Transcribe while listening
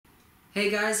Hey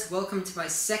guys, welcome to my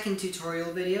second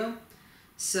tutorial video.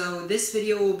 So this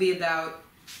video will be about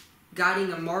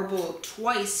guiding a marble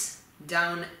twice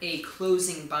down a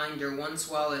closing binder, once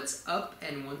while it's up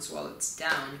and once while it's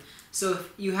down. So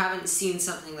if you haven't seen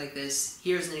something like this,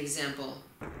 here's an example.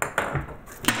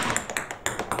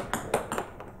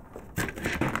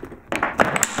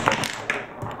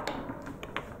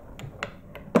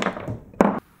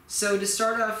 So to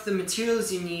start off, the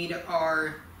materials you need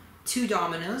are 2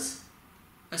 dominoes,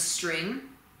 a string,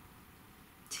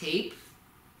 tape,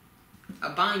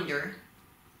 a binder,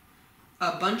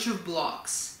 a bunch of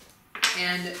blocks,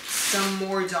 and some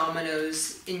more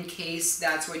dominoes in case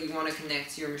that's what you want to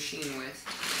connect your machine with.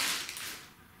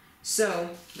 So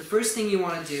the first thing you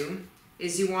want to do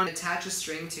is you want to attach a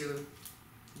string to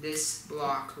this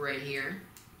block right here,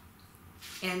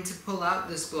 and to pull out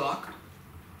this block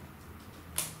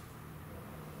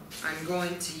I'm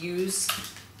going to use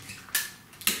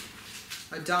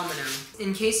a domino.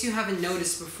 In case you haven't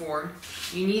noticed before,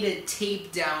 you need to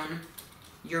tape down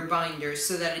your binder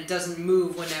so that it doesn't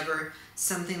move whenever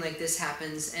something like this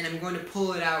happens, and I'm going to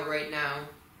pull it out right now.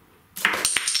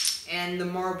 And the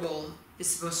marble is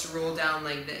supposed to roll down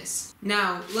like this.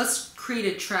 Now, let's create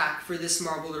a track for this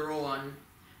marble to roll on.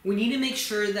 We need to make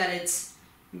sure that it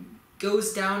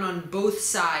goes down on both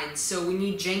sides, so we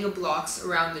need Jenga blocks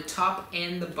around the top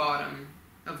and the bottom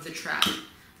of the track.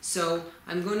 So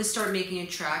I'm going to start making a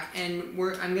track, and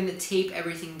I'm going to tape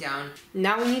everything down.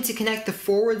 Now we need to connect the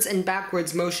forwards and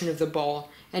backwards motion of the ball,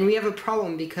 and we have a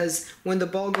problem because when the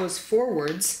ball goes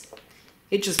forwards,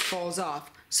 it just falls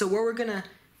off. So what we're going to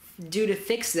do to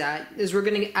fix that is we're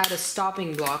going to add a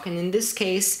stopping block, and in this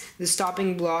case the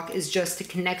stopping block is just a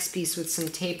connect piece with some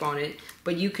tape on it,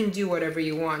 but you can do whatever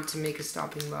you want to make a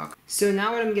stopping block. So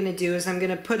now what I'm going to do is I'm going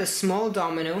to put a small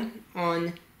domino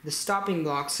on the stopping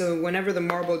block, so whenever the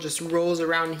marble just rolls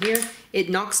around here, it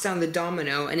knocks down the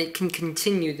domino and it can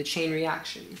continue the chain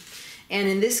reaction. And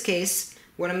in this case,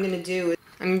 what I'm going to do is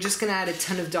I'm just going to add a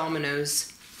ton of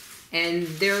dominoes, and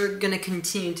they're going to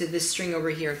continue to this string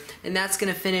over here, and that's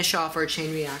going to finish off our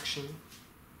chain reaction.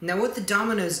 Now what the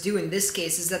dominoes do in this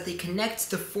case is that they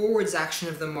connect the forwards action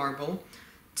of the marble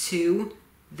to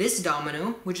this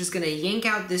domino, which is going to yank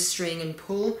out this string and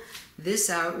pull this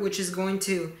out, which is going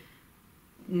to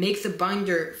make the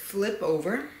binder flip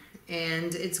over,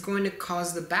 and it's going to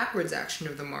cause the backwards action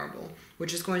of the marble,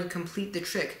 which is going to complete the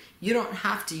trick. You don't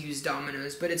have to use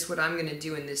dominoes, but it's what I'm going to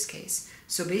do in this case.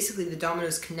 So basically the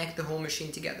dominoes connect the whole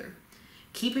machine together.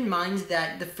 Keep in mind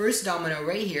that the first domino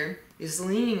right here is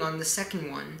leaning on the second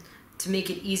one to make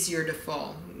it easier to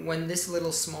fall when this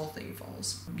little small thing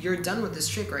falls. You're done with this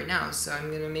trick right now, so I'm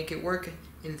going to make it work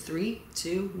in 3,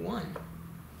 2, 1.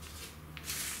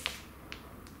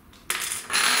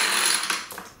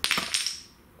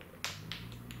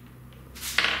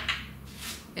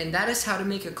 And that is how to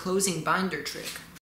make a closing binder trick.